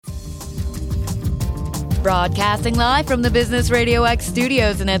Broadcasting live from the Business Radio X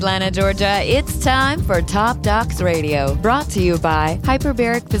studios in Atlanta, Georgia, it's time for Top Docs Radio, brought to you by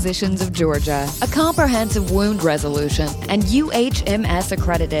Hyperbaric Physicians of Georgia, a comprehensive wound resolution and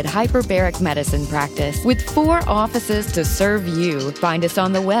UHMS-accredited hyperbaric medicine practice with 4 offices to serve you. Find us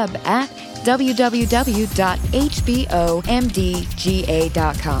on the web at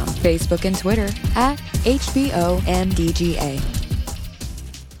www.hbomdga.com, Facebook and Twitter at hbomdga.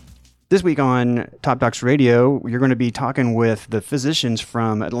 This week on Top Docs Radio, you're going to be talking with the physicians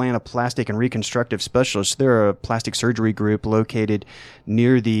from Atlanta Plastic and Reconstructive Specialists. They're a plastic surgery group located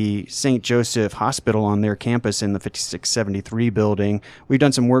near the St. Joseph Hospital on their campus in the 5673 building. We've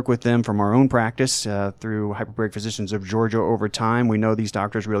done some work with them from our own practice through Hyperbaric Physicians of Georgia over time. We know these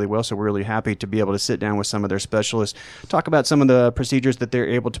doctors really well, so we're really happy to be able to sit down with some of their specialists, talk about some of the procedures that they're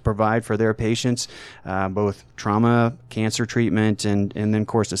able to provide for their patients, both trauma, cancer treatment, and then, of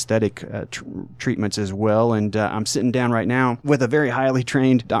course, aesthetic treatments as well. And I'm sitting down right now with a very highly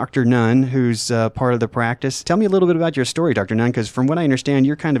trained Dr. Nunn, who's part of the practice. Tell me a little bit about your story, Dr. Nunn, because from what I understand,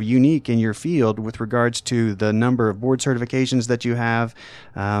 you're kind of unique in your field with regards to the number of board certifications that you have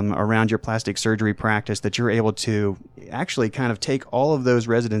around your plastic surgery practice, that you're able to actually kind of take all of those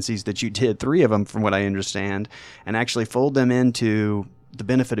residencies that you did, 3 of them from what I understand, and actually fold them into the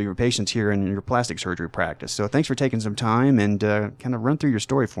benefit of your patients here in your plastic surgery practice. So thanks for taking some time and kind of run through your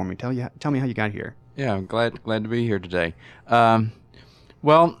story for me. Tell me how you got here. Yeah, I'm glad to be here today.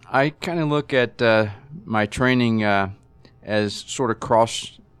 Well, I kind of look at my training as sort of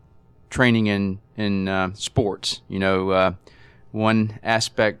cross training in sports. You know, one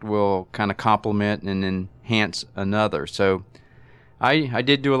aspect will kind of complement and enhance another. So I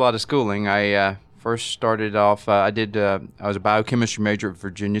did do a lot of schooling. I first started off, I was a biochemistry major at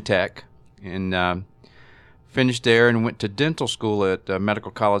Virginia Tech, and finished there and went to dental school at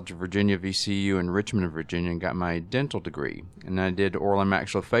Medical College of Virginia, VCU, in Richmond, Virginia, and got my dental degree. And I did oral and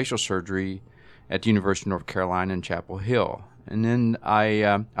maxillofacial surgery at the University of North Carolina in Chapel Hill. And then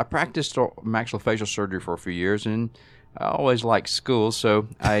I practiced maxillofacial surgery for a few years, and I always liked school, so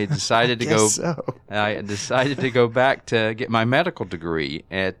I decided to I decided to go back to get my medical degree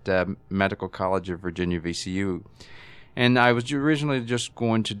at Medical College of Virginia, VCU. And I was originally just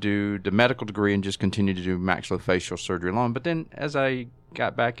going to do the medical degree and just continue to do maxillofacial surgery alone. But then as I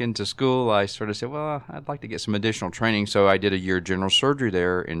got back into school, I sort of said, well, I'd like to get some additional training. So I did a year of general surgery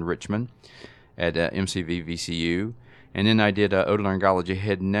there in Richmond at MCV VCU. And then I did otolaryngology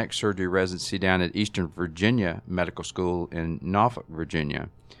head and neck surgery residency down at Eastern Virginia Medical School in Norfolk, Virginia.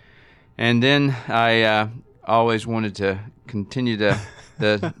 And then I always wanted to continue the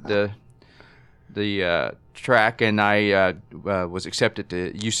track, and I was accepted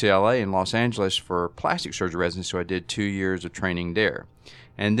to UCLA in Los Angeles for plastic surgery residency, so I did 2 years of training there.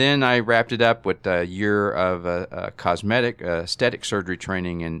 And then I wrapped it up with a year of cosmetic aesthetic surgery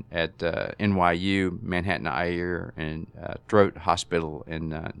training at NYU, Manhattan Eye, Ear, and Throat Hospital in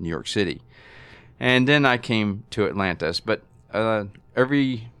New York City. And then I came to Atlanta. But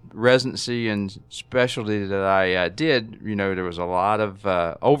every residency and specialty that I did, you know, there was a lot of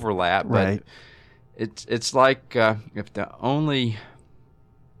overlap. Right. But it's like if the only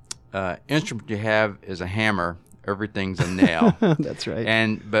instrument you have is a hammer, everything's a nail. That's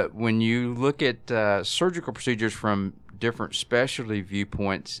right. But when you look at surgical procedures from different specialty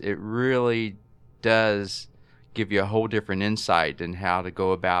viewpoints, it really does give you a whole different insight in how to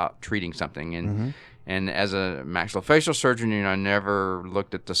go about treating something. And as a maxillofacial surgeon, you know, I never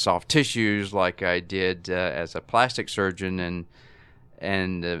looked at the soft tissues like I did as a plastic surgeon,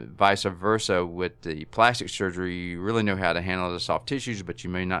 and vice versa with the plastic surgery. You really know how to handle the soft tissues, but you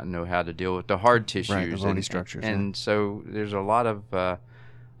may not know how to deal with the hard tissues. Right, the bony structures. And so there's a lot of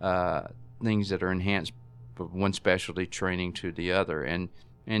things that are enhanced from one specialty training to the other. And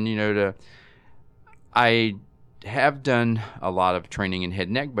you know, I have done a lot of training in head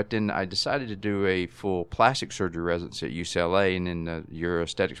and neck, but then I decided to do a full plastic surgery residency at UCLA and then the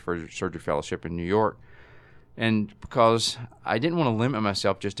Aesthetic Surgery Fellowship in New York. And because I didn't want to limit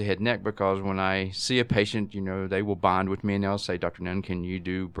myself just to head and neck, because when I see a patient, you know, they will bond with me and they'll say, Dr. Nunn, can you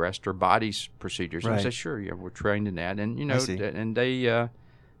do breast or body procedures? Right. And I say, sure, yeah, we're trained in that. And, you know, and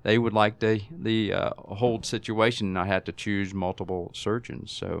they would like the whole situation, and I had to choose multiple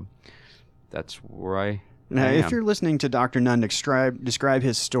surgeons. So that's where I Now, am. if you're listening to Dr. Nunn describe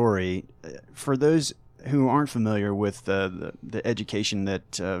his story, for those who aren't familiar with the education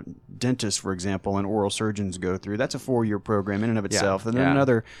that dentists, for example, and oral surgeons go through, that's a 4-year program in and of itself, and then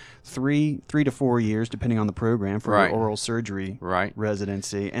another 3 to 4 years, depending on the program, for your oral surgery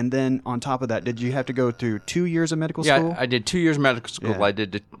residency. And then on top of that, did you have to go through 2 years of medical school? Yeah, I did 2 years of medical school. Yeah. I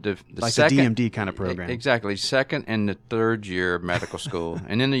did the like second, the DMD kind of program. Exactly, second and the third year of medical school,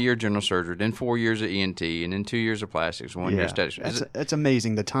 and then a year of general surgery, then 4 years of ENT, and then 2 years of plastics, 1 year of aesthetics. That's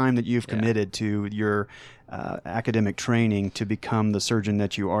amazing, the time that you've committed to your academic training to become the surgeon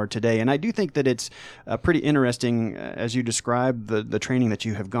that you are today. And I do think that it's pretty interesting as you describe the training that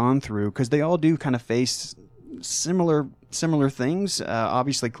you have gone through, because they all do kind of face similar things,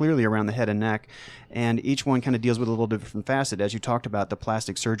 obviously clearly around the head and neck, and each one kind of deals with a little different facet. As you talked about the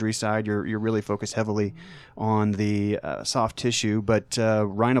plastic surgery side, you're really focused heavily on the soft tissue, but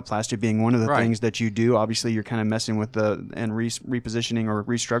rhinoplasty being one of the things that you do. Obviously, you're kind of messing with repositioning or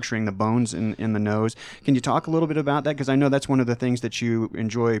restructuring the bones in the nose. Can you talk a little bit about that? Because I know that's one of the things that you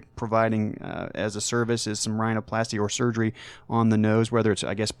enjoy providing as a service, is some rhinoplasty or surgery on the nose, whether it's,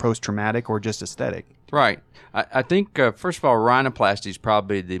 I guess, post-traumatic or just aesthetic. Right. I think, first of all, rhinoplasty is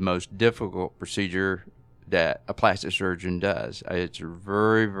probably the most difficult procedure that a plastic surgeon does. It's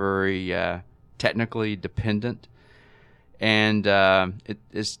very, very technically dependent, and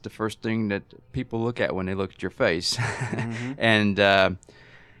it's the first thing that people look at when they look at your face. Mm-hmm.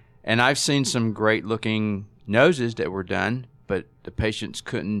 And I've seen some great-looking noses that were done, but the patients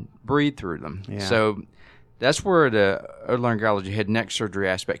couldn't breathe through them. Yeah. So that's where the otolaryngology head and neck surgery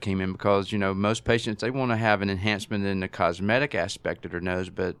aspect came in, because, most patients, they want to have an enhancement in the cosmetic aspect of their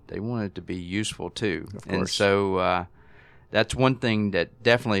nose, but they want it to be useful too. Of course. And so that's one thing that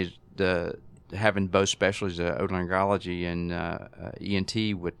definitely having both specialties, otolaryngology and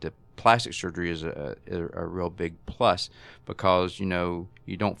ENT with the plastic surgery is a real big plus, because,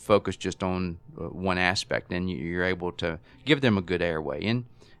 you don't focus just on one aspect, and you're able to give them a good airway.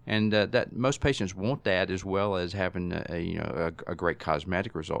 And that most patients want that, as well as having a great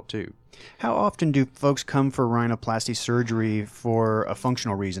cosmetic result too. How often do folks come for rhinoplasty surgery for a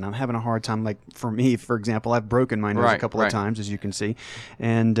functional reason? I'm having a hard time. Like for me, for example, I've broken my nose a couple of times, as you can see.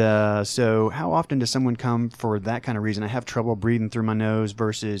 And so how often does someone come for that kind of reason? I have trouble breathing through my nose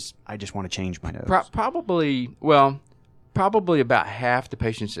versus I just want to change my nose. Probably about half the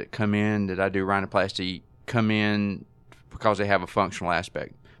patients that come in that I do rhinoplasty come in because they have a functional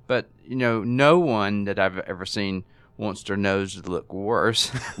aspect. But, no one that I've ever seen wants their nose to look worse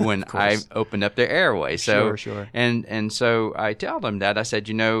when I open up their airway. So, sure. And so I tell them that. I said,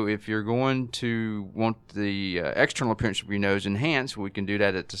 if you're going to want the external appearance of your nose enhanced, we can do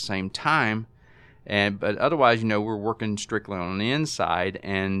that at the same time. But otherwise, we're working strictly on the inside,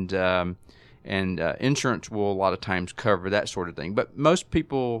 and insurance will a lot of times cover that sort of thing. But most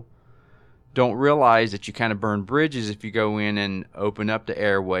people don't realize that you kind of burn bridges if you go in and open up the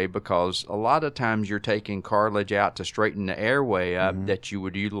airway, because a lot of times you're taking cartilage out to straighten the airway up that you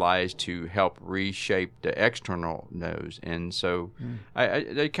would utilize to help reshape the external nose. And so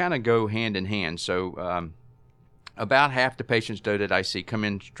they kind of go hand in hand. So about half the patients, though, that I see come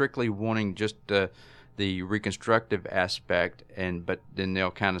in strictly wanting just the reconstructive aspect, but then they'll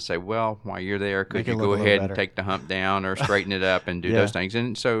kind of say, well, while you're there, could you go ahead and take the hump down or straighten it up and do those things?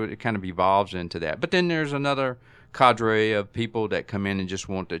 And so it kind of evolves into that. But then there's another cadre of people that come in and just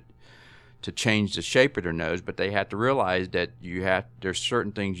want to change the shape of their nose, but they have to realize that there's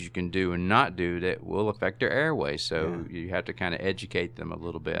certain things you can do and not do that will affect their airway. So you have to kind of educate them a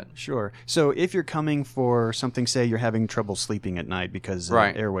little bit. Sure. So if you're coming for something, say you're having trouble sleeping at night because of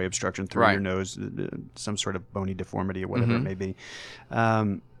airway obstruction through your nose, some sort of bony deformity or whatever it may be,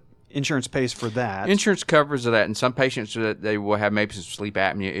 insurance pays for that. Insurance covers that, and some patients they will have maybe some sleep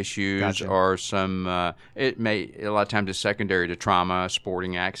apnea issues, or some. It may a lot of times it's secondary to trauma,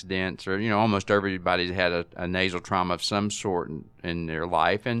 sporting accidents, or almost everybody's had a nasal trauma of some sort in their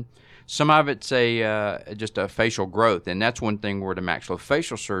life, and some of it's just a facial growth, and that's one thing where the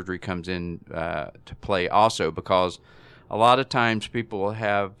maxillofacial surgery comes in to play also, because a lot of times people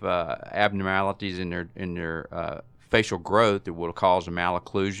have abnormalities in their facial growth that will cause a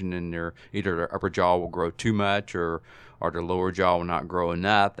malocclusion in either their upper jaw will grow too much or their lower jaw will not grow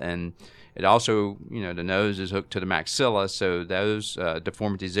enough. And it also, the nose is hooked to the maxilla, so those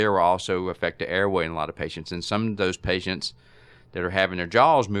deformities there will also affect the airway in a lot of patients. And some of those patients that are having their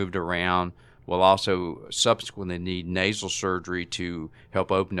jaws moved around will also subsequently need nasal surgery to help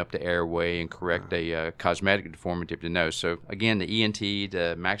open up the airway and correct a cosmetic deformity of the nose. So again, the ENT,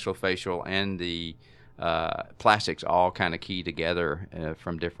 the maxillofacial, and the plastics all kind of key together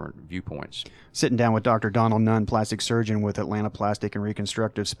from different viewpoints. Sitting down with Dr. Donald Nunn, plastic surgeon with Atlanta Plastic and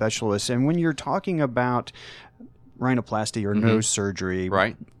Reconstructive Specialists. And when you're talking about rhinoplasty or nose surgery,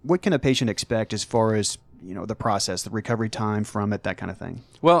 right, what can a patient expect as far as the process, the recovery time from it, that kind of thing?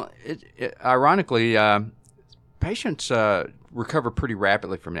 Well, ironically, patients recover pretty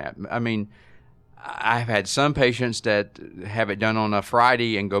rapidly from that. I mean, I've had some patients that have it done on a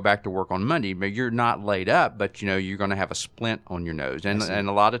Friday and go back to work on Monday. But you're not laid up, but you're going to have a splint on your nose, and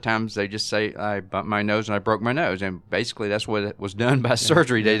a lot of times they just say, "I bumped my nose and I broke my nose," and basically that's what was done by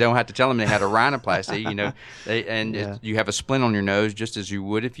surgery. They don't have to tell them they had a rhinoplasty, you have a splint on your nose just as you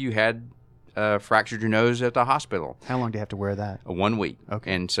would if you had fractured your nose at the hospital. How long do you have to wear that? 1 week.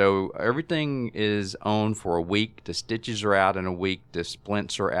 Okay. And so everything is on for a week. The stitches are out in a week. The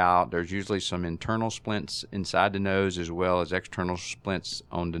splints are out. There's usually some internal splints inside the nose as well as external splints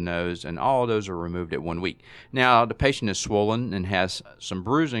on the nose, and all of those are removed at 1 week. Now, the patient is swollen and has some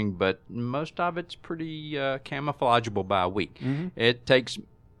bruising, but most of it's pretty camouflageable by a week. Mm-hmm. It takes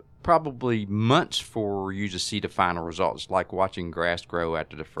probably months for you to see the final results. Like watching grass grow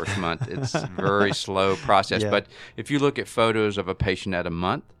after the first month. It's a very slow process. Yeah. But if you look at photos of a patient at a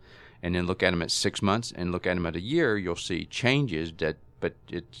month and then look at them at 6 months and look at them at a year, you'll see changes but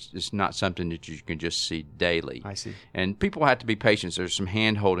it's not something that you can just see daily. I see. And people have to be patient. There's some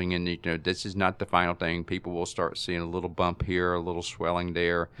hand holding, and this is not the final thing. People will start seeing a little bump here, a little swelling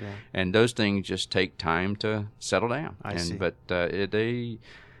there, and those things just take time to settle down. I see. But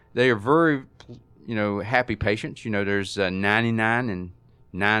they are very, happy patients. There's 99 and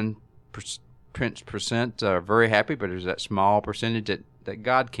 9% are very happy, but there's that small percentage that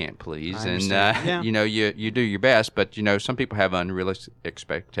God can't please. And, you do your best, but, some people have unrealistic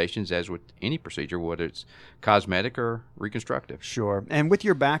expectations, as with any procedure, whether it's cosmetic or reconstructive. Sure. And with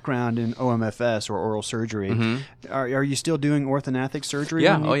your background in OMFS or oral surgery, are you still doing orthognathic surgery?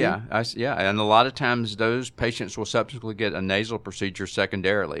 Yeah. Oh, yeah. And a lot of times those patients will subsequently get a nasal procedure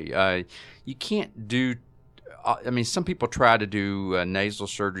secondarily. You can't do some people try to do nasal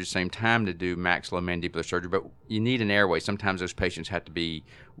surgery at the same time to do maxillomandibular surgery, but you need an airway. Sometimes those patients have to be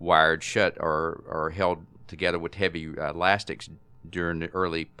wired shut or held together with heavy elastics during the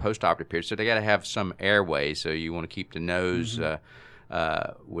early postoperative period. So they got to have some airway. So you want to keep the nose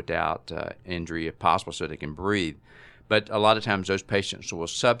without injury if possible, so they can breathe. But a lot of times those patients will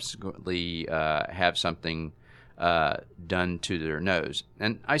subsequently have something done to their nose.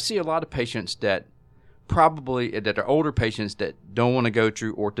 And I see a lot of patients that are older patients that don't want to go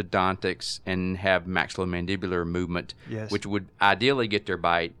through orthodontics and have maxillomandibular movement, which would ideally get their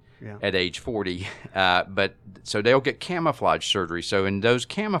bite at age 40. But so they'll get camouflage surgery. So in those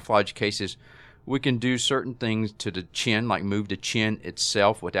camouflage cases, we can do certain things to the chin, like move the chin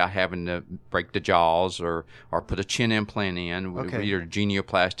itself without having to break the jaws or put a chin implant in, either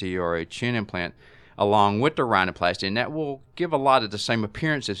genioplasty or a chin implant, along with the rhinoplasty, and that will give a lot of the same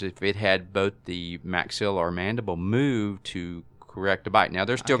appearance as if it had both the maxilla or mandible moved to correct the bite. Now,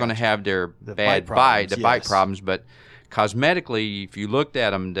 they're still going to have their bite problems, but cosmetically, if you looked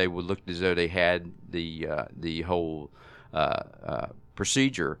at them, they would look as though they had the whole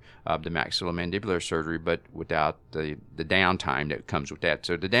procedure of the maxillomandibular surgery, but without the downtime that comes with that.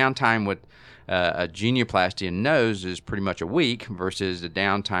 So the downtime with a genioplasty and nose is pretty much a week, versus the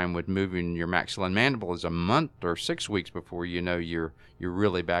downtime with moving your maxilla and mandible is a month or 6 weeks before you're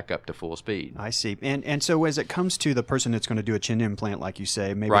really back up to full speed. I see. And so as it comes to the person that's going to do a chin implant, like you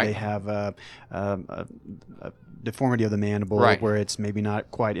say, maybe they have a deformity of the mandible where it's maybe not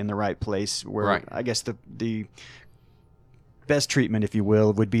quite in the right place, where I guess the best treatment, if you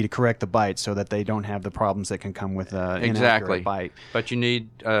will, would be to correct the bite so that they don't have the problems that can come with inaccurate bite. But you need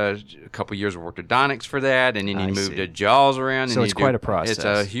a couple years of orthodontics for that, and then you need to move the jaws around. So it's quite a process. It's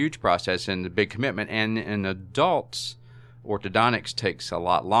a huge process and a big commitment. And in adults, orthodontics takes a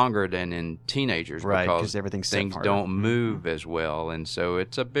lot longer than in teenagers, because things don't move as well. And so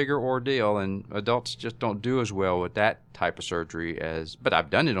it's a bigger ordeal, and adults just don't do as well with that type of surgery but I've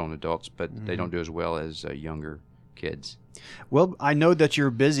done it on adults, but they don't do as well as younger kids. Well, I know that you're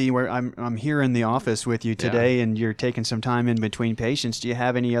busy. I'm here in the office with you today, and you're taking some time in between patients. Do you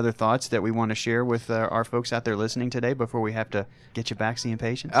have any other thoughts that we want to share with our folks out there listening today before we have to get you back seeing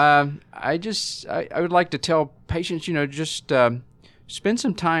patients? I would like to tell patients, just spend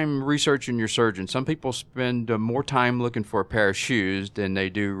some time researching your surgeon. Some people spend more time looking for a pair of shoes than they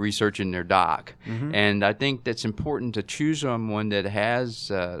do researching their doc. Mm-hmm. And I think that's important to choose someone that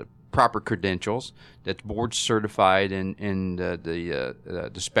has proper credentials, that's board certified in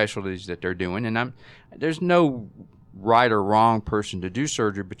the specialties that they're doing. And there's no right or wrong person to do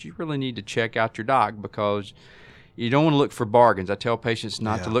surgery, but you really need to check out your doc, because you don't want to look for bargains. I tell patients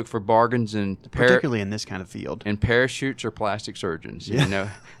not to look for bargains, particularly in this kind of field. And parachutes or plastic surgeons. Yeah. You know,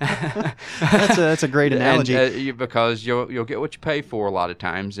 that's a great analogy. Because you'll get what you pay for a lot of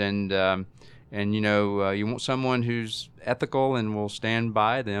times, and you know, you want someone who's ethical and will stand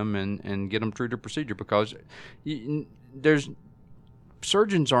by them and get them through the procedure, because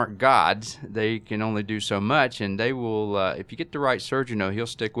surgeons aren't gods. They can only do so much, and they will, if you get the right surgeon, he'll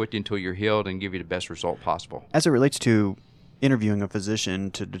stick with you until you're healed and give you the best result possible. As it relates to interviewing a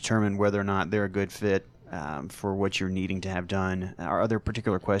physician to determine whether or not they're a good fit for what you're needing to have done, are there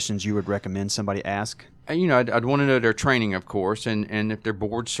particular questions you would recommend somebody ask? You know, I'd want to know their training, of course, and if they're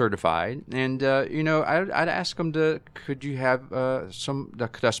board certified. And, you know, I'd ask them could you have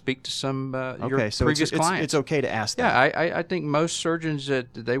could I speak to some your previous clients? It's okay to ask that. Yeah, I think most surgeons,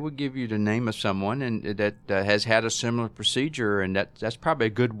 that they would give you the name of someone and that has had a similar procedure, and that's probably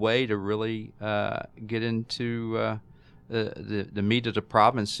a good way to really get into the meat of the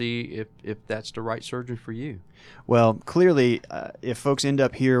problem and see if that's the right surgeon for you. Well, clearly, if folks end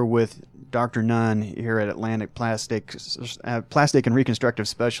up here with Dr. Nunn here at Atlantic Plastic and Reconstructive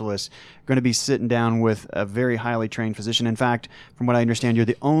Specialists, going to be sitting down with a very highly trained physician. In fact, from what I understand, you're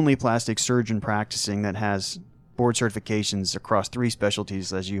the only plastic surgeon practicing that has board certifications across 3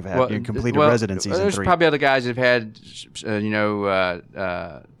 specialties, as you've completed residencies in 3. There's probably other guys who've had,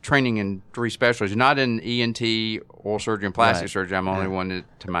 training in 3 specialties, not in ENT, oral surgery, and plastic surgery. I'm the only one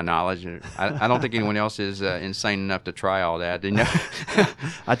to my knowledge. I don't think anyone else is insane enough to try all that. You know?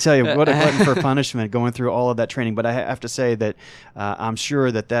 I tell you, what a glutton for punishment going through all of that training. But I have to say that I'm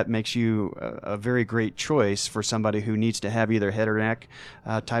sure that makes you a very great choice for somebody who needs to have either head or neck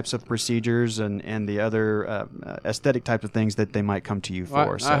types of procedures and the other aesthetic types of things that they might come to you for.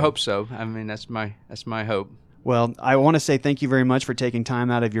 Well, I hope so. I mean, that's my hope. Well, I want to say thank you very much for taking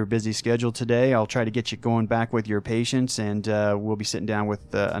time out of your busy schedule today. I'll try to get you going back with your patients, and we'll be sitting down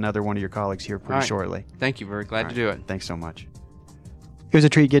with another one of your colleagues here pretty shortly. Thank you. Very glad to do it. Thanks so much. It was a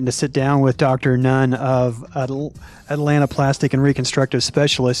treat getting to sit down with Dr. Nunn of Atlanta Plastic and Reconstructive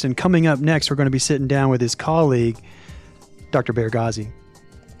Specialists. And coming up next, we're going to be sitting down with his colleague, Dr. Bear Ghazi.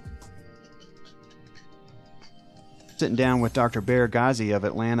 Sitting down with Dr. Bear Ghazi of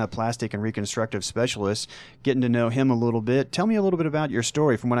Atlanta Plastic and Reconstructive Specialists, getting to know him a little bit. Tell me a little bit about your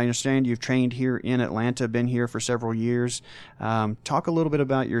story. From what I understand, you've trained here in Atlanta, been here for several years. Talk a little bit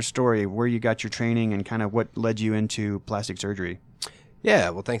about your story, where you got your training, and kind of what led you into plastic surgery.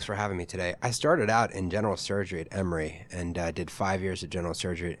 Yeah, well, thanks for having me today. I started out in general surgery at Emory and did 5 years of general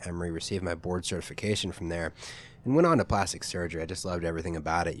surgery at Emory, received my board certification from there, and went on to plastic surgery. I just loved everything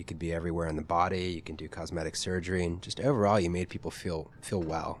about it. You could be everywhere in the body. You can do cosmetic surgery, and just overall, you made people feel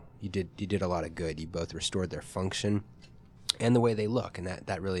well. You did a lot of good. You both restored their function and the way they look, and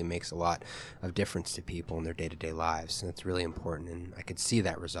that really makes a lot of difference to people in their day-to-day lives, and that's really important, and I could see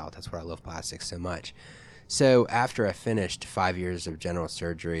that result. That's why I love plastics so much. So after I finished 5 years of general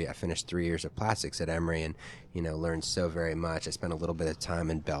surgery, I finished 3 years of plastics at Emory and, learned so very much. I spent a little bit of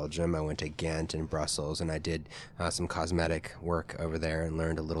time in Belgium. I went to Ghent and Brussels, and I did some cosmetic work over there and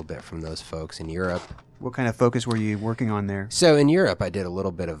learned a little bit from those folks in Europe. What kind of focus were you working on there? So in Europe, I did a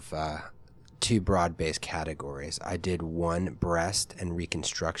little bit of 2 broad-based categories. I did 1 breast and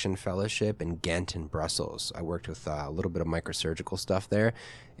reconstruction fellowship in Ghent and Brussels. I worked with a little bit of microsurgical stuff there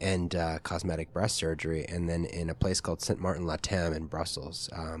and cosmetic breast surgery, and then in a place called Saint Martin La Temme in Brussels.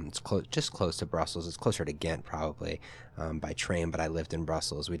 It's just close to Brussels. It's closer to Ghent probably by train, but I lived in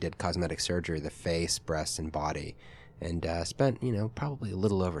Brussels. We did cosmetic surgery, the face, breast, and body, and spent probably a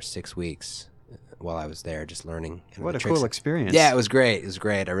little over 6 weeks while I was there, just learning. What a cool experience. Yeah, it was great. It was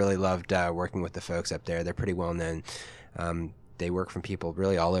great. I really loved working with the folks up there. They're pretty well known. They work from people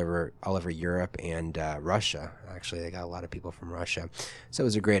really all over Europe and Russia. Actually, they got a lot of people from Russia. So it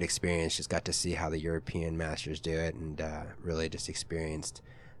was a great experience. Just got to see how the European masters do it, and really just experienced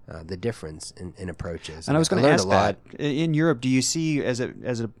the difference in approaches. And I was going to ask that. In Europe, do you see, as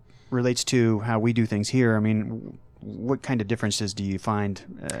it relates to how we do things here, I mean, what kind of differences do you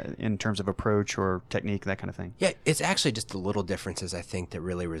find in terms of approach or technique, that kind of thing? Yeah, it's actually just the little differences, I think, that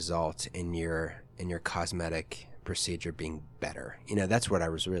really result in your cosmetic procedure being better. That's what I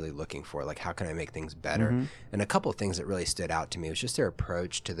was really looking for. Like, how can I make things better? Mm-hmm. And a couple of things that really stood out to me was just their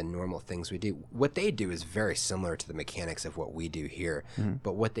approach to the normal things we do. What they do is very similar to the mechanics of what we do here, mm-hmm.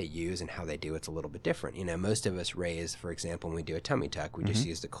 but what they use and how they do it's a little bit different. Most of us raise, for example, when we do a tummy tuck, we mm-hmm. just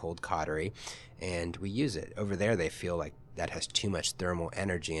use the cold cautery and we use it. Over there, they feel like that has too much thermal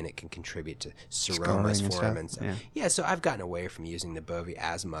energy, and it can contribute to Scarring seromas and for him. stuff. And so, so I've gotten away from using the Bovie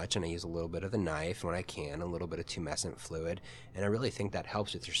as much, and I use a little bit of the knife when I can, a little bit of tumescent fluid, and I really think that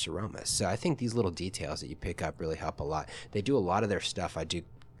helps with your seromas. So I think these little details that you pick up really help a lot. They do a lot of their stuff. I do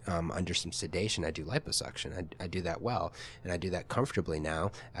under some sedation, I do liposuction. I do that well, and I do that comfortably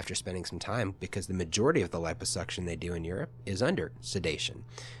now after spending some time, because the majority of the liposuction they do in Europe is under sedation.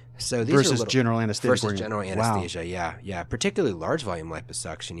 So these versus are little, general anesthesia. versus general anesthesia, yeah, particularly large volume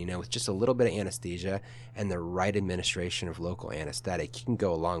liposuction. With just a little bit of anesthesia and the right administration of local anesthetic, you can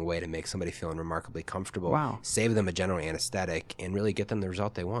go a long way to make somebody feeling remarkably comfortable. Wow. Save them a general anesthetic and really get them the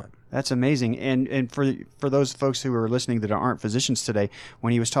result they want. That's amazing. And for those folks who are listening that aren't physicians today,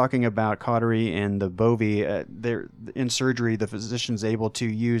 when he was talking about cautery and the Bovie, in surgery, the physician's able to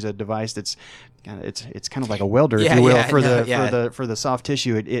use a device that's it's kind of like a welder, if you will, for the soft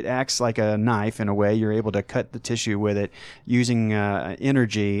tissue. It acts like a knife in a way. You're able to cut the tissue with it using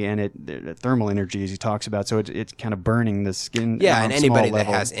energy, and thermal energy, as he talks about. So it's kind of burning the skin. Yeah, and anybody that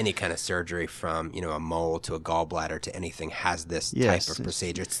has any kind of surgery, from a mole to a gallbladder to anything, has this type of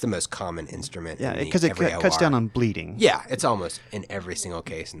procedure. It's the most common instrument. Yeah, because it cuts down on bleeding. Yeah, it's almost in every single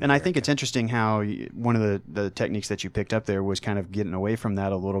case. And I think it's interesting how one of the techniques that you picked up there was kind of getting away from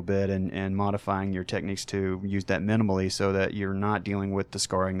that a little bit and modifying your techniques to use that minimally, so that you're not dealing with the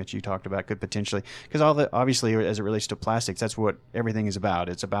scarring that you talked about could potentially. Because obviously, as it relates to plastics, that's what everything is about.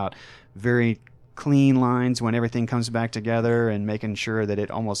 It's about very clean lines when everything comes back together, and making sure that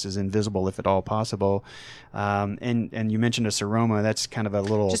it almost is invisible if at all possible. And you mentioned a seroma. That's kind of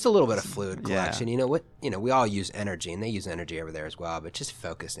just a little bit of fluid collection. Yeah. We all use energy, and they use energy over there as well, but just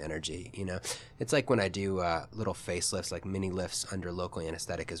focused energy. It's like when I do little facelifts, like mini lifts under local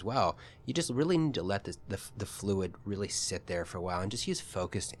anesthetic as well. You just really need to let the fluid really sit there for a while, and just use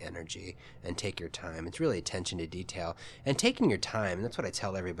focused energy and take your time. It's really attention to detail and taking your time. And that's what I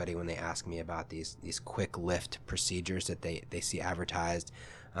tell everybody when they ask me about these quick lift procedures that they see advertised.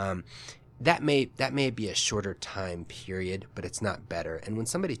 That may be a shorter time period, but it's not better. And when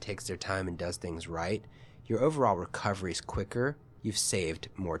somebody takes their time and does things right, your overall recovery is quicker. You've saved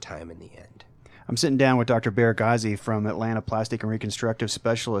more time in the end. I'm sitting down with Dr. Bear Ghazi from Atlanta Plastic and Reconstructive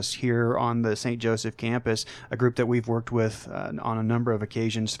Specialists here on the St. Joseph campus, a group that we've worked with on a number of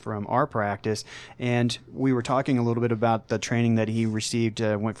occasions from our practice. And we were talking a little bit about the training that he received,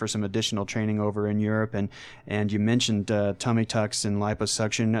 went for some additional training over in Europe. And you mentioned tummy tucks and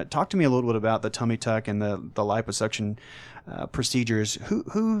liposuction. Talk to me a little bit about the tummy tuck and the liposuction procedures.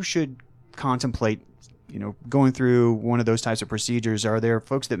 Who should contemplate going through one of those types of procedures? Are there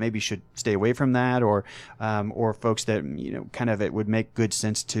folks that maybe should stay away from that, or folks that kind of it would make good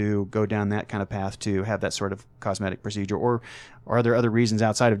sense to go down that kind of path to have that sort of cosmetic procedure, or are there other reasons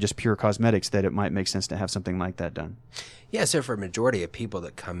outside of just pure cosmetics that it might make sense to have something like that done? Yeah, so for a majority of people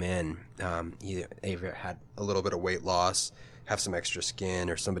that come in, either they've had a little bit of weight loss, have some extra skin,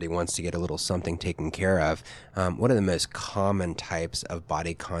 or somebody wants to get a little something taken care of, one of the most common types of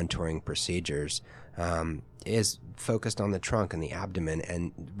body contouring procedures is focused on the trunk and the abdomen,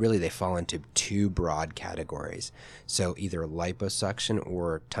 and really they fall into two broad categories. So either liposuction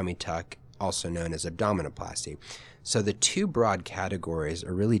or tummy tuck, also known as abdominoplasty. So the two broad categories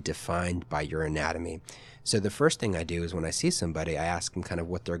are really defined by your anatomy. So the first thing I do is when I see somebody, I ask them kind of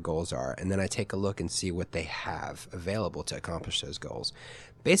what their goals are, and then I take a look and see what they have available to accomplish those goals.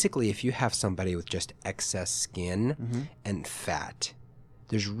 Basically, if you have somebody with just excess skin and fat,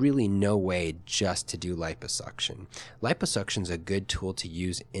 there's really no way just to do liposuction. Liposuction is a good tool to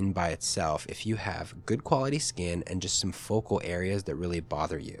use in by itself if you have good quality skin and just some focal areas that really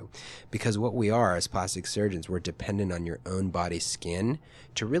bother you. Because what we are as plastic surgeons, we're dependent on your own body skin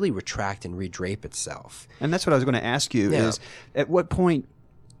to really retract and redrape itself. And that's what I was going to ask you is, at what point,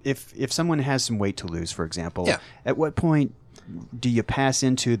 if someone has some weight to lose, for example, at what point do you pass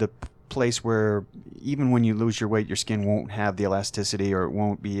into the place where even when you lose your weight, your skin won't have the elasticity, or it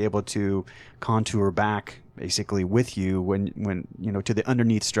won't be able to contour back basically with you when to the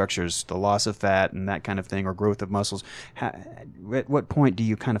underneath structures, the loss of fat and that kind of thing, or growth of muscles? At what point do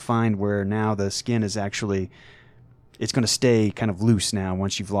you kind of find where now the skin is actually, it's going to stay kind of loose now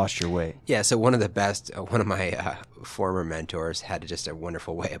once you've lost your weight? Yeah, so one of my former mentors had just a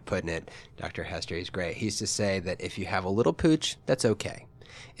wonderful way of putting it. Dr. Hester, he's great. He used to say that if you have a little pooch, that's okay.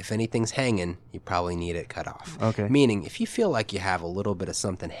 If anything's hanging, you probably need it cut off. Okay. Meaning, if you feel like you have a little bit of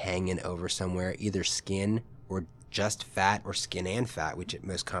something hanging over somewhere, either skin or just fat or skin and fat, which it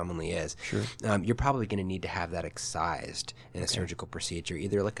most commonly is, Sure. You're probably going to need to have that excised in a surgical procedure,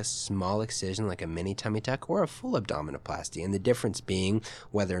 either like a small excision, like a mini tummy tuck, or a full abdominoplasty. And the difference being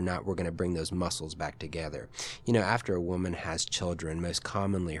whether or not we're going to bring those muscles back together. You know, after a woman has children, most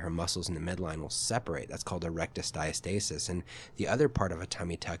commonly her muscles in the midline will separate. That's called a rectus diastasis. And the other part of a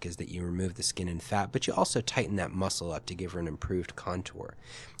tummy tuck is that you remove the skin and fat, but you also tighten that muscle up to give her an improved contour.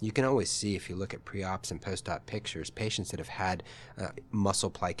 You can always see, if you look at pre-ops and post-op pictures, patients that have had muscle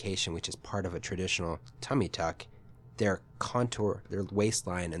plication, which is part of a traditional tummy tuck, their contour, their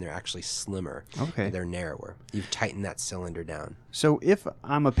waistline, and they're actually slimmer. Okay. They're narrower. You've tightened that cylinder down. So if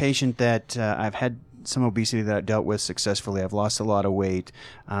I'm a patient that I've had some obesity that I've dealt with successfully, I've lost a lot of weight,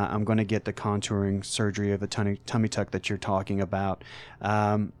 I'm going to get the contouring surgery of the tummy tuck that you're talking about.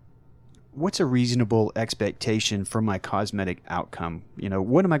 What's a reasonable expectation for my cosmetic outcome? You know,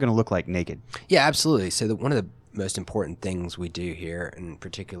 what am I going to look like naked? Yeah, absolutely. So one of the most important things we do here, and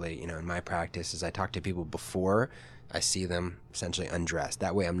particularly, you know, in my practice, is I talk to people before I see them essentially undressed.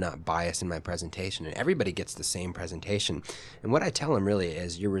 That way I'm not biased in my presentation, and everybody gets the same presentation. And what I tell them really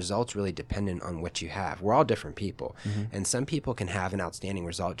is your results really dependent on what you have. We're all different people, and some people can have an outstanding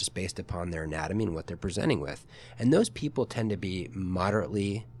result just based upon their anatomy and what they're presenting with. And those people tend to be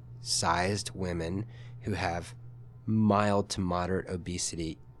moderately sized women who have mild to moderate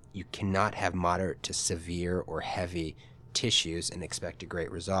obesity. You cannot have moderate to severe or heavy tissues and expect a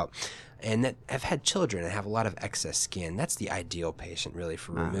great result. And that have had children and have a lot of excess skin. That's the ideal patient, really,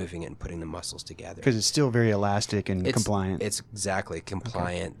 for removing it and putting the muscles together. Because it's still very elastic and compliant. It's exactly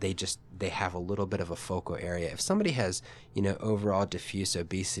compliant. Okay. They have a little bit of a focal area. If somebody has, you know, overall diffuse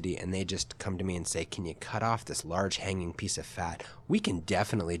obesity and they just come to me and say, can you cut off this large hanging piece of fat? We can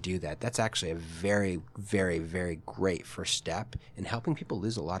definitely do that. That's actually a very, very, very great first step in helping people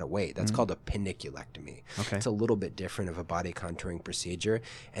lose a lot of weight. That's called a peniculectomy. Okay. It's a little bit different of a body contouring procedure.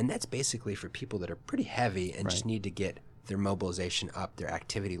 And that's basically for people that are pretty heavy and just need to get their mobilization up, their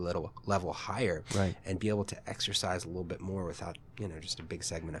activity level higher, and be able to exercise a little bit more without, you know, just a big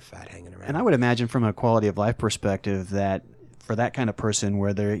segment of fat hanging around. And I would imagine from a quality of life perspective that for that kind of person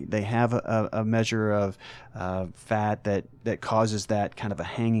where they have a measure of fat that causes that kind of a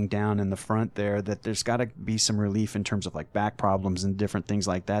hanging down in the front there, that there's got to be some relief in terms of like back problems and different things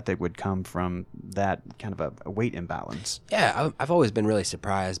like that would come from that kind of a weight imbalance. Yeah, I've always been really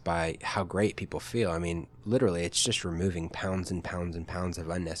surprised by how great people feel. I mean, literally, it's just removing pounds and pounds and pounds of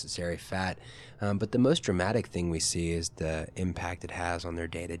unnecessary fat. But the most dramatic thing we see is the impact it has on their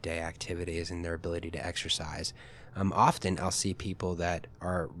day-to-day activities and their ability to exercise. Often I'll see people that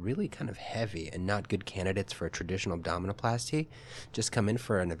are really kind of heavy and not good candidates for a traditional abdominoplasty just come in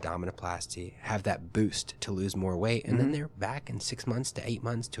for an abdominoplasty, have that boost to lose more weight, and then they're back in 6 months to 8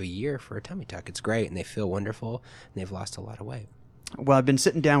 months to a year for a tummy tuck. It's great, and they feel wonderful, and they've lost a lot of weight. Well, I've been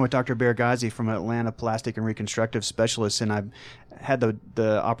sitting down with Dr. Bear Ghazi from Atlanta Plastic and Reconstructive Specialists, and I've had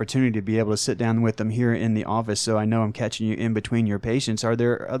the opportunity to be able to sit down with them here in the office, so I know I'm catching you in between your patients. Are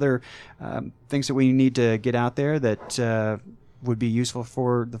there other things that we need to get out there that would be useful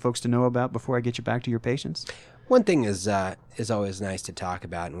for the folks to know about before I get you back to your patients? One thing is always nice to talk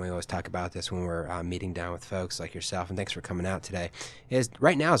about, and we always talk about this when we're meeting down with folks like yourself, and thanks for coming out today, is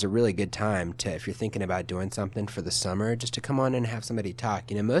right now is a really good time to, if you're thinking about doing something for the summer, just to come on and have somebody talk.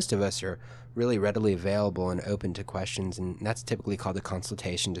 You know, most of us are really readily available and open to questions, and that's typically called a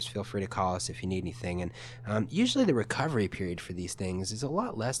consultation. Just feel free to call us if you need anything. And usually the recovery period for these things is a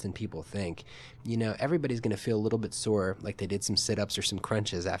lot less than people think. You know, everybody's going to feel a little bit sore, like they did some sit-ups or some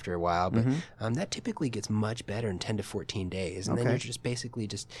crunches after a while, but that typically gets much better in 10 to 14 days, and then you're just basically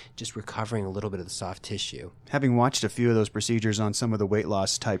just recovering a little bit of the soft tissue. Having watched a few of those procedures on some of the weight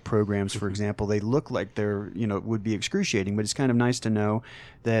loss type programs, for example, they look like they're, you know, would be excruciating, but it's kind of nice to know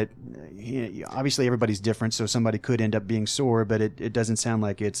that, you know, obviously everybody's different, so somebody could end up being sore, but it doesn't sound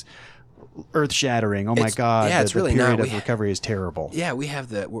like it's earth-shattering. Oh my God! Yeah, it's really the period not. of recovery is terrible. Yeah,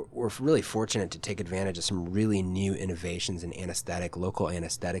 we're really fortunate to take advantage of some really new innovations in local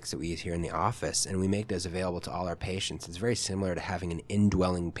anesthetics that we use here in the office, and we make those available to all our patients. It's very similar to having an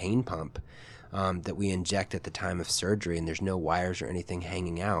indwelling pain pump that we inject at the time of surgery, and there's no wires or anything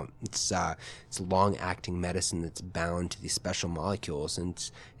hanging out. It's long-acting medicine that's bound to these special molecules,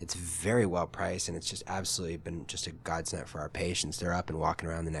 and it's very well priced, and it's just absolutely been just a godsend for our patients. They're up and walking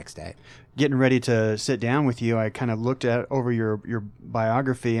around the next day. Getting ready to sit down with you, I kind of looked over your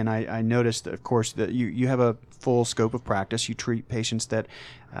biography, and I noticed, of course, that you have a full scope of practice. You treat patients that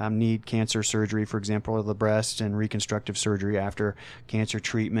need cancer surgery, for example, of the breast, and reconstructive surgery after cancer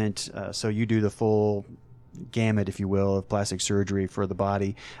treatment. So you do the full gamut, if you will, of plastic surgery for the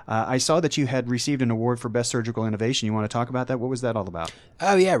body. I saw that you had received an award for Best Surgical Innovation. You want to talk about that? What was that all about?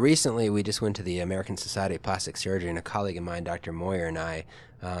 Oh, yeah. Recently, we just went to the American Society of Plastic Surgery, and a colleague of mine, Dr. Moyer, and I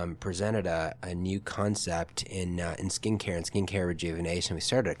presented a new concept in skincare and skincare rejuvenation. We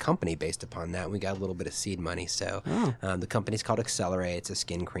started a company based upon that. We got a little bit of seed money. So the company's called Accelerate. It's a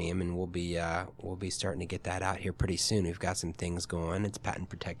skin cream, and we'll be starting to get that out here pretty soon. We've got some things going. It's patent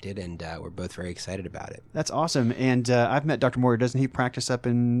protected, and we're both very excited about it. That's awesome. And I've met Dr. Moyer. Doesn't he practice up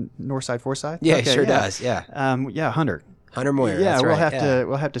in Northside, Forsyth? Yeah, he sure does. Yeah. Hunter Moyer. Yeah, that's we'll right.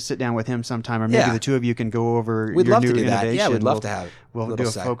 we'll have to sit down with him sometime, or maybe the two of you can go over We'd your love new to do innovation. that. Yeah, we'd love to have. We'll do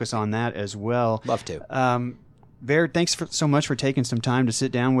a focus on that as well. Love to. Baird, thanks so much for taking some time to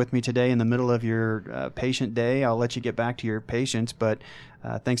sit down with me today in the middle of your patient day. I'll let you get back to your patients, but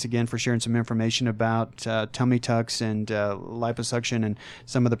thanks again for sharing some information about tummy tucks and liposuction and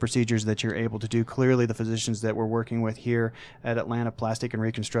some of the procedures that you're able to do. Clearly, the physicians that we're working with here at Atlanta Plastic and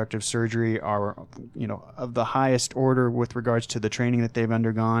Reconstructive Surgery are, of the highest order with regards to the training that they've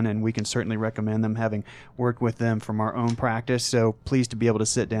undergone, and we can certainly recommend them, having worked with them from our own practice. So pleased to be able to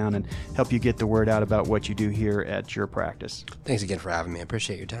sit down and help you get the word out about what you do here at your practice. Thanks again for having me. I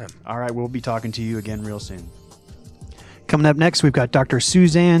appreciate your time. All right, we'll be talking to you again real soon. Coming up next, we've got Dr.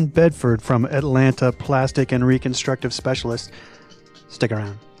 Suzanne Bedford from Atlanta Plastic and Reconstructive Specialists. Stick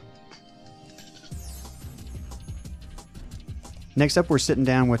around. Next up, we're sitting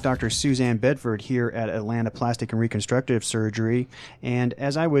down with Dr. Suzanne Bedford here at Atlanta Plastic and Reconstructive Surgery. And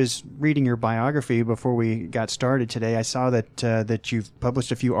as I was reading your biography before we got started today, I saw that you've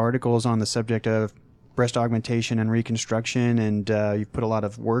published a few articles on the subject of breast augmentation and reconstruction, and you've put a lot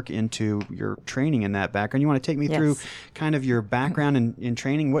of work into your training in that background. You want to take me through kind of your background in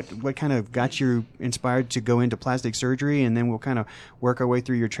training? What kind of got you inspired to go into plastic surgery? And then we'll kind of work our way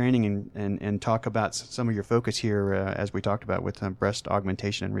through your training and talk about some of your focus here, as we talked about with breast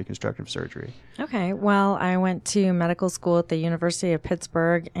augmentation and reconstructive surgery. Okay. Well, I went to medical school at the University of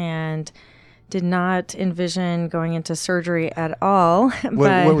Pittsburgh and did not envision going into surgery at all.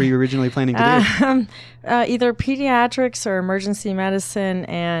 What were you originally planning to do? Either pediatrics or emergency medicine,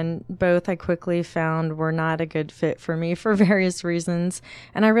 and both I quickly found were not a good fit for me for various reasons.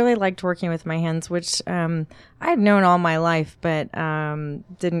 And I really liked working with my hands, which I had known all my life, but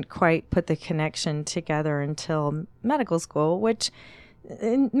didn't quite put the connection together until medical school, which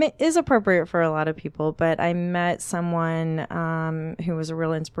is appropriate for a lot of people. But I met someone who was a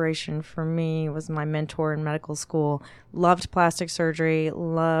real inspiration for me, was my mentor in medical school, loved plastic surgery,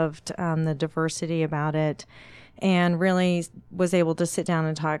 loved the diversity about it, and really was able to sit down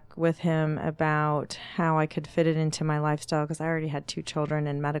and talk with him about how I could fit it into my lifestyle, because I already had 2 children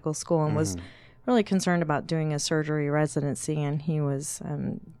in medical school and was really concerned about doing a surgery residency, and he was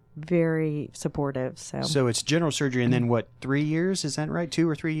very supportive. So it's general surgery, and then what, 3 years? Is that right? 2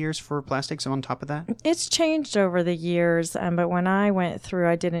 or 3 years for plastics on top of that? It's changed over the years, but when I went through,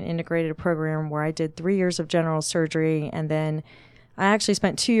 I did an integrated program where I did 3 years of general surgery, and then I actually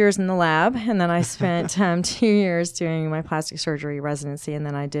spent 2 years in the lab, and then I spent 2 years doing my plastic surgery residency, and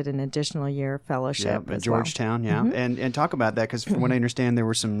then I did an additional year fellowship at Georgetown. And talk about that, because from what I understand, there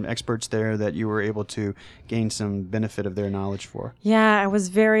were some experts there that you were able to gain some benefit of their knowledge for. Yeah, I was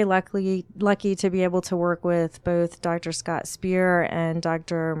very lucky to be able to work with both Dr. Scott Spear and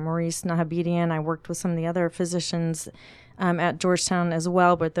Dr. Maurice Nahabedian. I worked with some of the other physicians at Georgetown as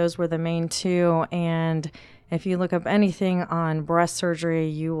well, but those were the main 2. And if you look up anything on breast surgery,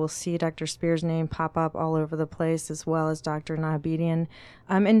 you will see Dr. Spear's name pop up all over the place, as well as Dr. Nahabedian.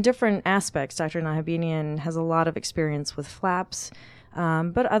 In different aspects, Dr. Nahabedian has a lot of experience with flaps,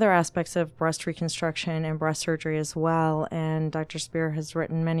 but other aspects of breast reconstruction and breast surgery as well. And Dr. Spear has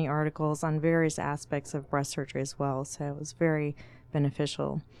written many articles on various aspects of breast surgery as well, so it was very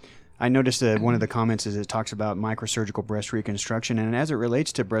beneficial. I noticed one of the comments is it talks about microsurgical breast reconstruction, and as it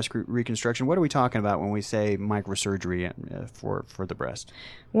relates to breast reconstruction, what are we talking about when we say microsurgery for the breast?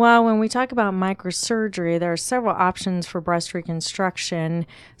 Well, when we talk about microsurgery, there are several options for breast reconstruction,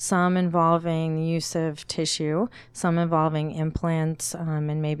 some involving the use of tissue, some involving implants,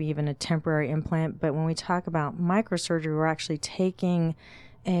 and maybe even a temporary implant. But when we talk about microsurgery, we're actually taking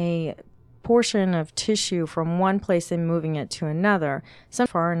a portion of tissue from one place and moving it to another, some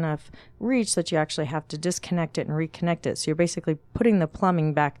far enough reach that you actually have to disconnect it and reconnect it. So you're basically putting the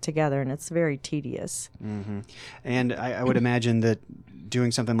plumbing back together, and it's very tedious. And I would imagine that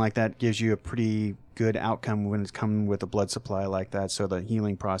doing something like that gives you a pretty good outcome when it's coming with a blood supply like that, so the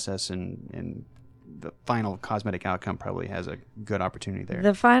healing process and the final cosmetic outcome probably has a good opportunity there.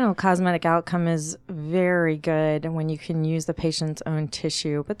 The final cosmetic outcome is very good when you can use the patient's own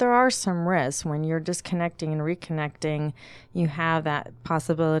tissue, but there are some risks. When you're disconnecting and reconnecting, you have that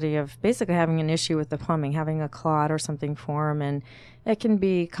possibility of basically having an issue with the plumbing, having a clot or something form, and it can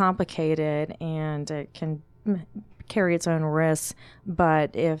be complicated and it can carry its own risks.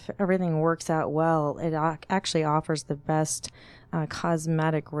 But if everything works out well, it actually offers the best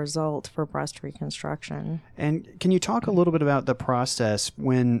cosmetic result for breast reconstruction. And can you talk a little bit about the process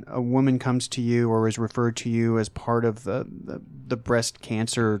when a woman comes to you or is referred to you as part of the breast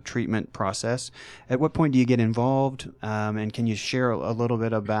cancer treatment process? At what point do you get involved? And can you share a little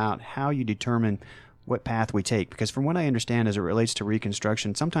bit about how you determine what path we take? Because from what I understand as it relates to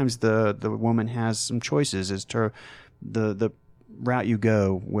reconstruction, sometimes the woman has some choices as to the route you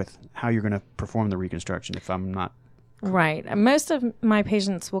go with how you're going to perform the reconstruction, if I'm not. Right. Most of my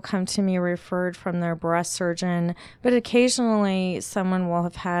patients will come to me referred from their breast surgeon, but occasionally someone will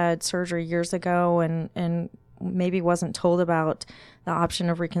have had surgery years ago and maybe wasn't told about the option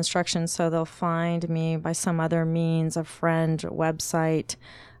of reconstruction, so they'll find me by some other means, a friend, a website,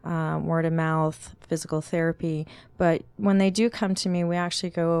 word of mouth, physical therapy. But when they do come to me, we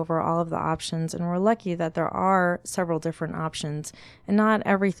actually go over all of the options, and we're lucky that there are several different options, and not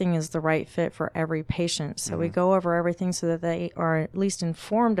everything is the right fit for every patient. So we go over everything so that they are at least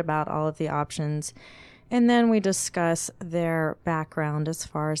informed about all of the options. And then we discuss their background as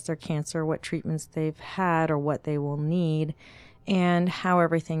far as their cancer, what treatments they've had or what they will need, and how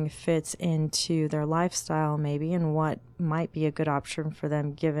everything fits into their lifestyle maybe, and what might be a good option for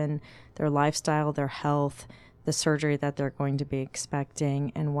them given their lifestyle, their health, the surgery that they're going to be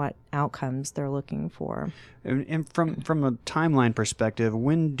expecting, and what outcomes they're looking for. And from a timeline perspective,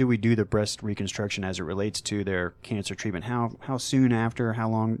 when do we do the breast reconstruction as it relates to their cancer treatment? How soon after? How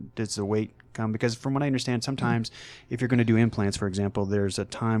long does the wait come? Because from what I understand, sometimes if you're going to do implants, for example, there's a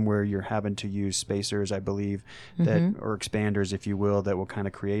time where you're having to use spacers, I believe, that or expanders, if you will, that will kind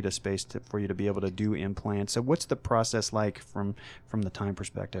of create a space for you to be able to do implants. So what's the process like from the time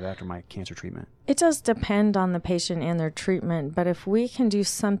perspective after my cancer treatment? It does depend on the patient and their treatment, but if we can do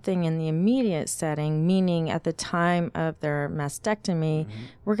something in the immediate setting, meaning at the time of their mastectomy,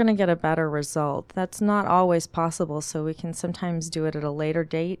 we're going to get a better result. That's not always possible, so we can sometimes do it at a later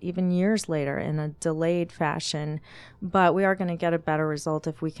date, even years later, in a delayed fashion, but we are going to get a better result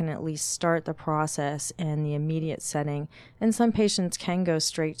if we can at least start the process in the immediate setting. And some patients can go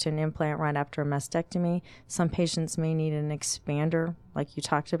straight to an implant right after a mastectomy. Some patients may need an expander, like you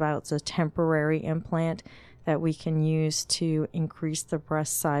talked about. It's a temporary implant that we can use to increase the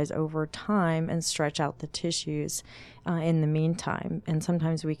breast size over time and stretch out the tissues in the meantime. And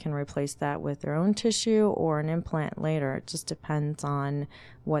sometimes we can replace that with their own tissue or an implant later. It just depends on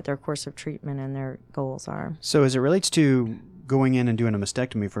what their course of treatment and their goals are. So as it relates to going in and doing a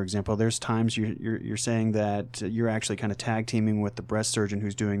mastectomy, for example, there's times you're saying that you're actually kind of tag teaming with the breast surgeon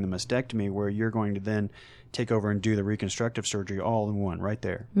who's doing the mastectomy, where you're going to then take over and do the reconstructive surgery all in one right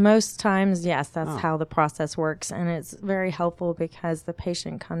there. Most times, yes, that's how the process works. And it's very helpful because the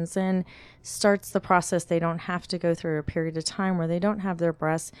patient comes in, starts the process. They don't have to go through a period of time where they don't have their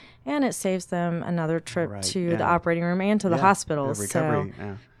breasts, and it saves them another trip to the operating room and to the hospital. The recovery,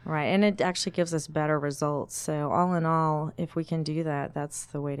 Right, and it actually gives us better results. So all in all, if we can do that, that's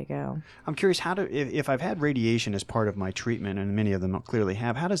the way to go. I'm curious, if I've had radiation as part of my treatment, and many of them clearly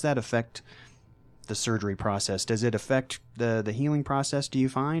have, how does that affect the surgery process? Does it affect the healing process, do you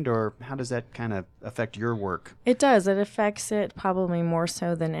find, or how does that kind of affect your work? It does. It affects it probably more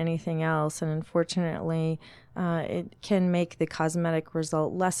so than anything else, and unfortunately, it can make the cosmetic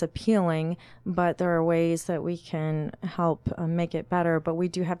result less appealing, but there are ways that we can help make it better, but we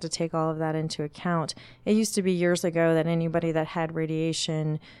do have to take all of that into account. It used to be years ago that anybody that had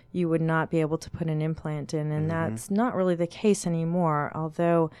radiation, you would not be able to put an implant in, and that's not really the case anymore.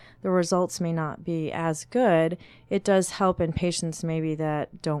 Although the results may not be as good, it does help in patients maybe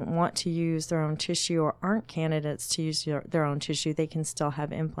that don't want to use their own tissue or aren't candidates to use their own tissue. They can still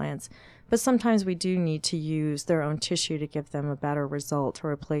have implants. But sometimes we do need to use their own tissue to give them a better result, to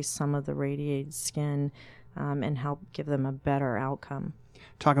replace some of the radiated skin and help give them a better outcome.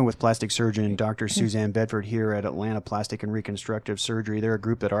 Talking with plastic surgeon Dr. Suzanne Bedford here at Atlanta Plastic and Reconstructive Surgery. They're a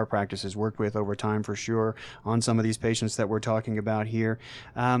group that our practice has worked with over time for sure on some of these patients that we're talking about here.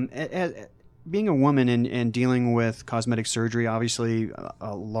 Being a woman and dealing with cosmetic surgery, obviously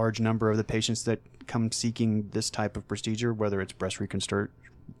a large number of the patients that come seeking this type of procedure, whether it's breast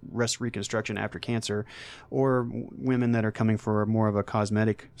breast reconstruction after cancer, or women that are coming for more of a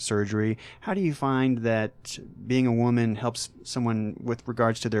cosmetic surgery. How do you find that being a woman helps someone with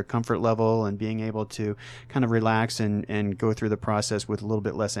regards to their comfort level and being able to kind of relax and go through the process with a little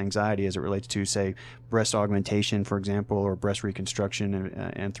bit less anxiety as it relates to, say, breast augmentation, for example, or breast reconstruction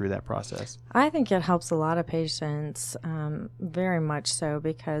and through that process? I think it helps a lot of patients, very much so,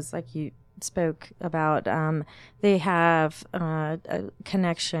 because like you spoke about, they have a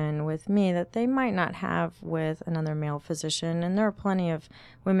connection with me that they might not have with another male physician. And there are plenty of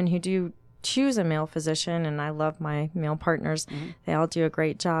women who do choose a male physician, and I love my male partners. They all do a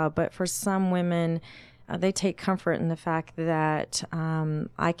great job. But for some women, they take comfort in the fact that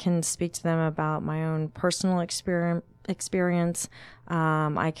I can speak to them about my own personal experience.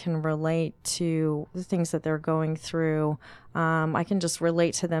 I can relate to the things that they're going through. I can just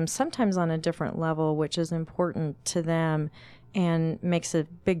relate to them sometimes on a different level, which is important to them and makes a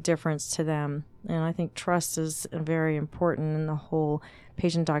big difference to them. And I think trust is very important in the whole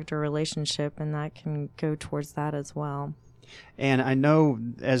patient-doctor relationship, and that can go towards that as well. And I know,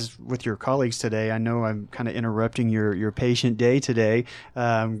 as with your colleagues today, I know I'm kind of interrupting your patient day today,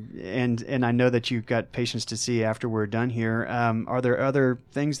 and I know that you've got patients to see after we're done here. Are there other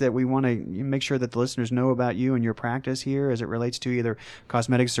things that we want to make sure that the listeners know about you and your practice here as it relates to either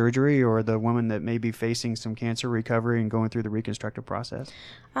cosmetic surgery or the woman that may be facing some cancer recovery and going through the reconstructive process?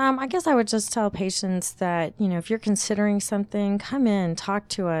 I guess I would just tell patients that, if you're considering something, come in, talk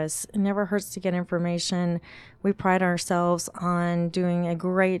to us. It never hurts to get information. We pride ourselves on doing a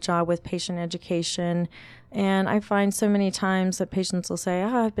great job with patient education. And I find so many times that patients will say,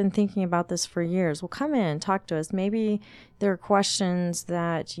 I've been thinking about this for years. Well, come in, talk to us. Maybe there are questions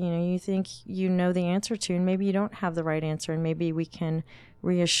that, you think you know the answer to, and maybe you don't have the right answer. And maybe we can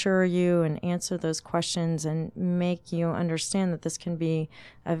reassure you and answer those questions and make you understand that this can be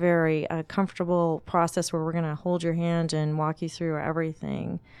a very comfortable process where we're going to hold your hand and walk you through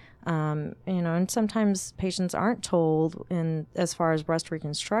everything. And sometimes patients aren't told as far as breast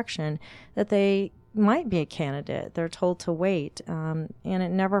reconstruction that they might be a candidate. They're told to wait. And it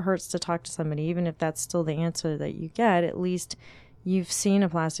never hurts to talk to somebody, even if that's still the answer that you get. At least you've seen a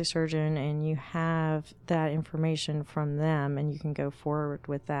plastic surgeon and you have that information from them, and you can go forward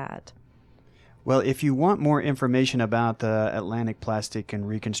with that. Well, if you want more information about the Atlantic Plastic and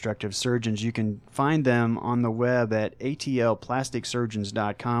Reconstructive Surgeons, you can find them on the web at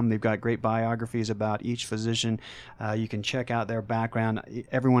atlplasticsurgeons.com. They've got great biographies about each physician. You can check out their background.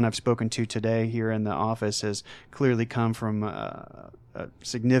 Everyone I've spoken to today here in the office has clearly come from a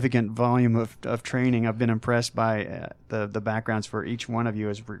significant volume of training. I've been impressed by the backgrounds for each one of you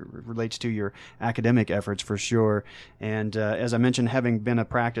as relates to your academic efforts, for sure. And as I mentioned, having been a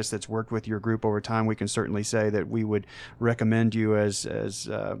practice that's worked with your group over time, we can certainly say that we would recommend you as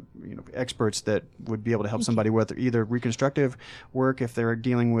experts that would be able to help somebody with either reconstructive work if they're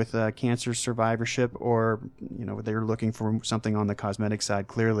dealing with cancer survivorship, or they're looking for something on the cosmetic side.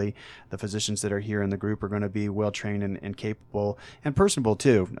 Clearly, the physicians that are here in the group are going to be well trained and capable and personable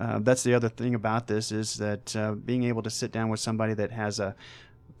too. That's the other thing about this, is that being able to sit down with somebody that has a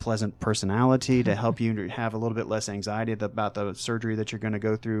pleasant personality to help you have a little bit less anxiety about the surgery that you're going to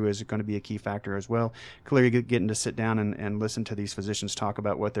go through is going to be a key factor as well. Clearly, getting to sit down and listen to these physicians talk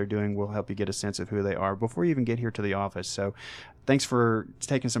about what they're doing will help you get a sense of who they are before you even get here to the office. So thanks for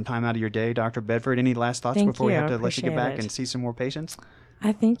taking some time out of your day, Dr. Bedford. Any last thoughts before we have to let you get back and see some more patients?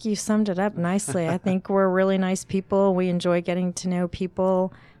 I think you summed it up nicely. I think we're really nice people. We enjoy getting to know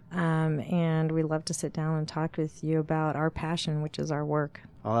people, and we love to sit down and talk with you about our passion, which is our work.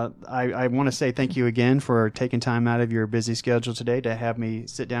 I want to say thank you again for taking time out of your busy schedule today to have me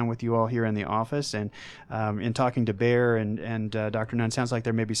sit down with you all here in the office. And in talking to Bear and Dr. Nunn, sounds like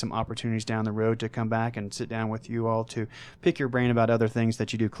there may be some opportunities down the road to come back and sit down with you all to pick your brain about other things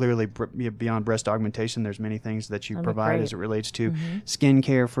that you do. Clearly, beyond breast augmentation, there's many things that you provide as it relates to skin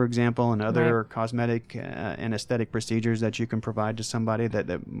care, for example, and other cosmetic and aesthetic procedures that you can provide to somebody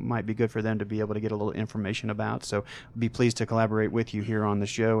that might be good for them to be able to get a little information about. So I'd be pleased to collaborate with you here on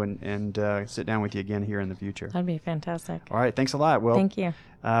the show and sit down with you again here in the future. That'd be fantastic. All right. Thanks a lot. Well, thank you.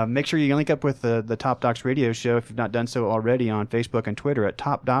 Make sure you link up with the Top Docs radio show if you've not done so already on Facebook and Twitter at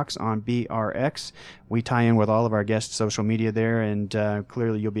Top Docs on BRX. We tie in with all of our guests' social media there, and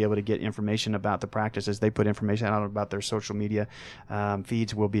clearly you'll be able to get information about the practice as they put information out about their social media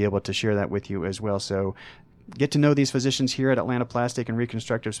feeds. We'll be able to share that with you as well. So get to know these physicians here at Atlanta Plastic and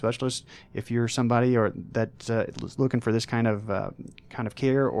Reconstructive Specialists. If you're somebody or that is looking for this kind of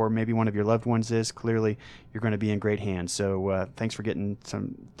care, or maybe one of your loved ones is, clearly you're going to be in great hands. So thanks for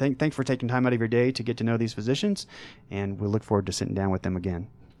thanks for taking time out of your day to get to know these physicians, and we'll look forward to sitting down with them again.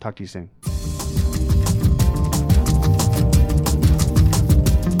 Talk to you soon.